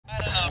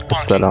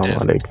parking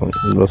test. अस्सलामुअलैकुम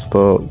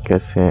दोस्तों,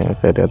 कैसे हैं?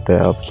 खैरियत है?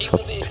 आप Keep सब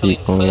the vehicle ठीक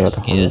in होंगे first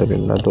gear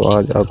अल्हम्दुलिल्लाह। and तो keep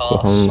आज the car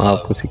हम slow.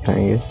 आपको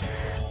सिखाएंगे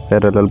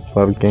parallel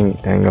parking,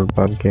 angle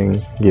parking,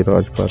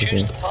 garage Choose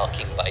parking. the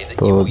parking bay that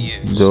तो you will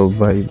use. जो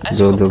भाई As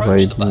you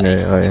approach the bay, नए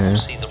आए you will हैं,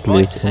 see the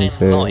प्लीज़ right-hand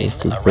उनसे line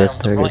रिक्वेस्ट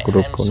around the है कि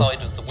ग्रुप right-hand को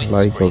side of the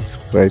लाइक और windscreen.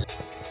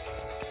 Subscribe.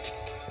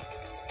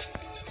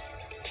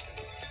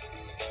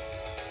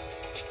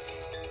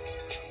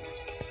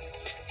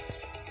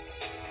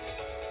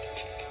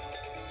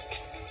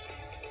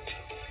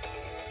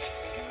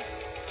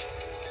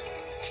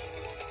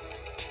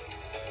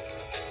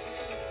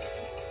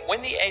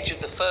 When the edge of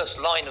the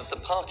first line of the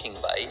parking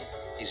bay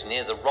is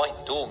near the right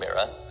door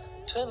mirror,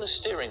 turn the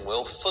steering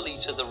wheel fully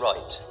to the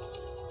right.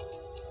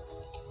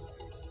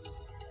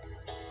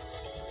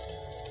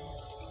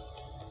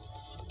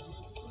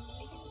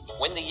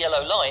 When the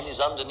yellow line is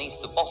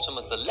underneath the bottom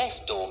of the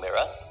left door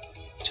mirror,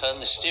 turn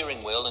the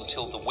steering wheel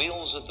until the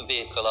wheels of the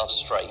vehicle are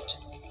straight.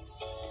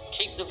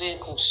 Keep the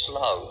vehicle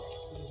slow.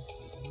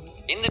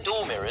 In the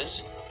door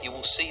mirrors, you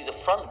will see the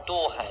front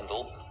door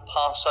handle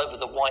pass over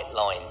the white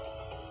line.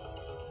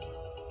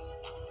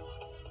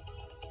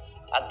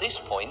 At this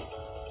point,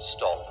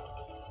 stop.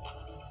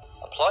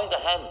 Apply the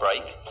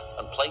handbrake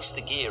and place the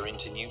gear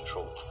into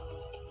neutral.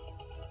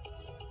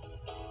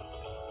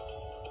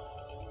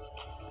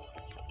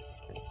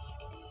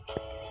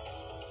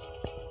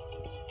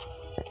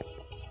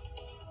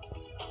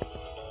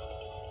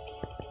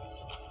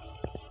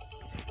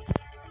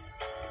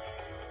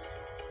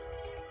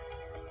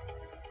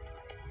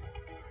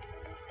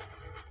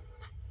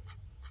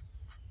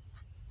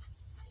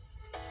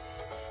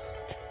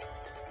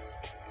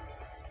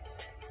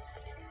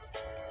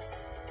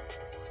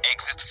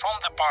 Exit from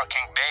the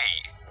parking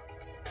bay.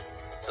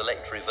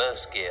 Select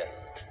reverse gear.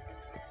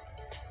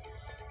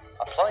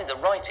 Apply the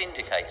right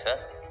indicator.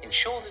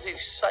 Ensure that it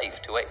is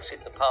safe to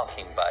exit the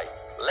parking bay.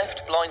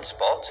 Left blind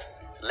spot,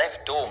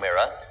 left door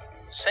mirror,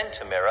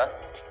 centre mirror,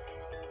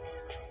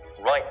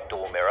 right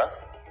door mirror,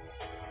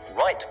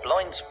 right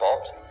blind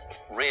spot,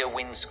 rear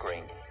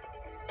windscreen.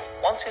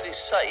 Once it is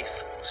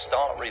safe,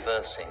 start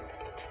reversing.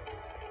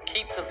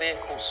 Keep the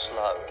vehicle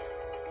slow.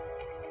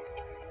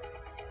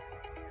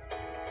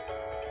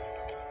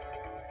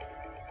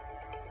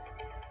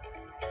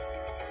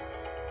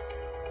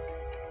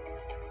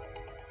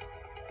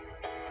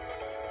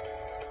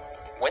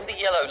 When the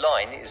yellow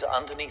line is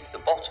underneath the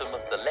bottom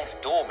of the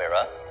left door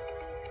mirror,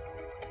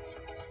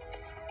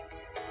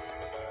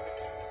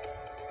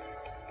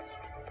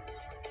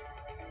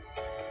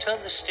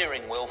 turn the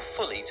steering wheel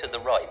fully to the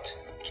right.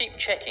 Keep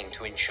checking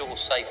to ensure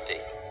safety.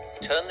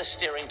 Turn the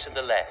steering to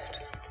the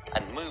left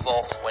and move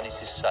off when it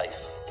is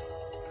safe.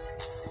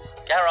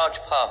 Garage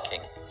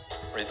parking.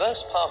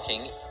 Reverse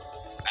parking.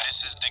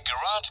 This is the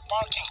garage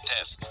parking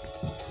test.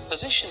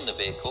 Position the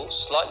vehicle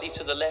slightly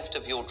to the left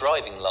of your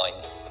driving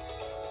line.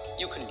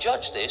 You can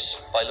judge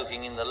this by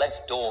looking in the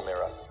left door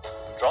mirror.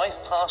 Drive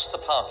past the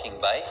parking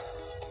bay.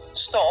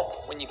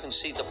 Stop when you can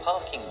see the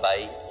parking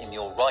bay in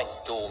your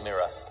right door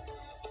mirror.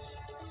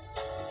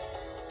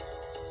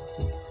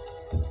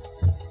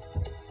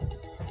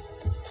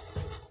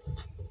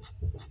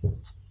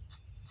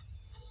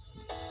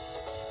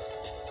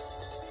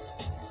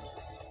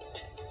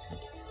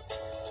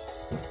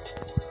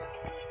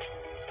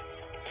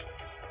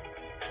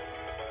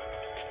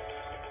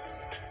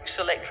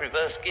 Select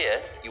reverse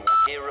gear, you will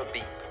hear a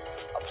beep.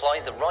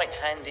 Apply the right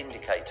hand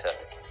indicator.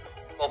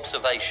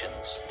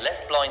 Observations: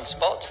 left blind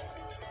spot,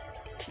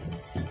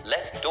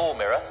 left door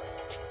mirror,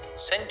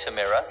 centre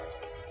mirror,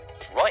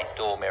 right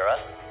door mirror,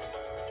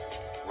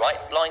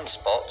 right blind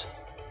spot,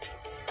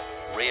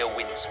 rear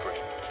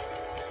windscreen.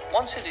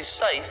 Once it is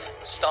safe,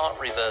 start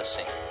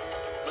reversing.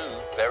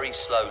 Move very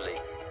slowly.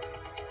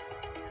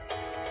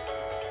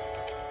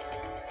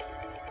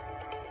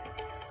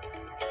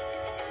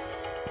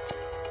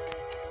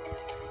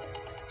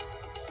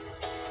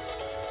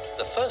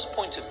 The first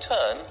point of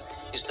turn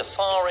is the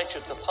far edge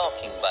of the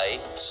parking bay,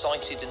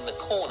 sited in the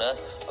corner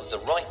of the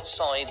right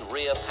side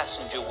rear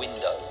passenger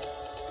window.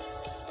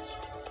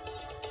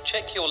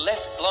 Check your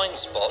left blind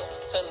spot,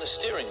 turn the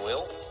steering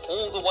wheel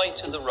all the way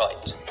to the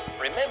right.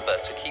 Remember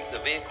to keep the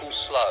vehicle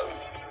slow.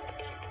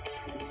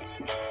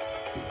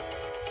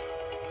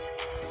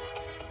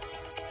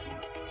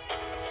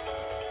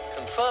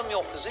 Confirm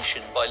your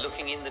position by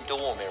looking in the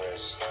door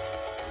mirrors.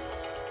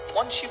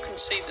 Once you can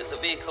see that the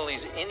vehicle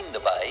is in the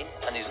bay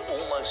and is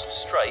almost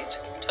straight,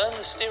 turn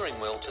the steering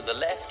wheel to the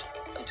left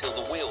until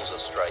the wheels are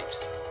straight.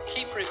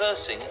 Keep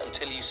reversing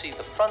until you see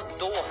the front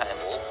door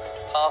handle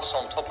pass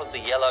on top of the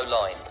yellow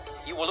line.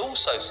 You will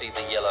also see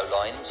the yellow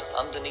lines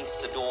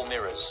underneath the door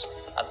mirrors.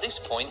 At this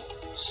point,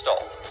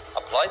 stop.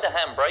 Apply the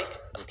handbrake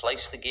and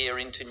place the gear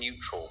into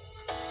neutral.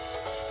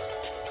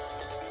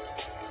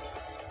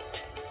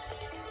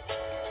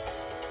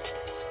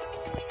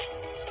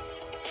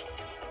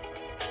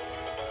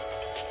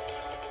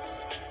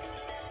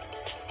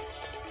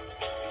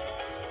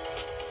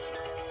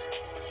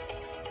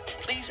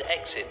 Please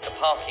exit the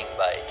parking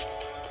bay.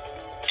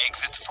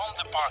 Exit from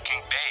the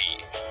parking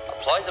bay.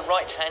 Apply the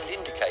right hand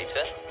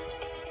indicator.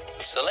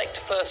 Select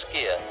first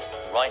gear,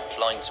 right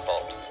blind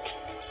spot.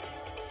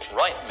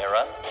 Right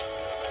mirror,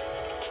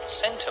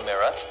 centre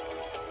mirror,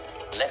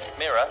 left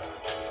mirror,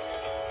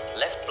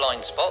 left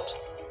blind spot.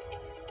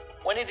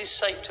 When it is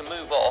safe to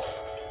move off,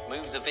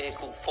 move the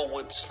vehicle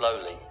forward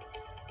slowly.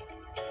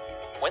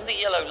 When the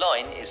yellow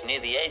line is near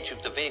the edge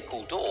of the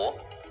vehicle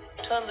door,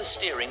 turn the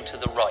steering to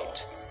the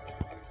right.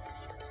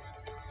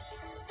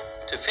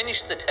 To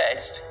finish the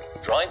test,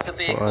 drive the तो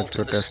vehicle आज to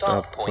का the test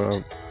start आपका point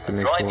and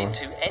finish drive हुआ।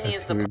 into any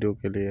of इस the video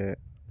के लिए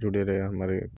जुड़े रहे हमारे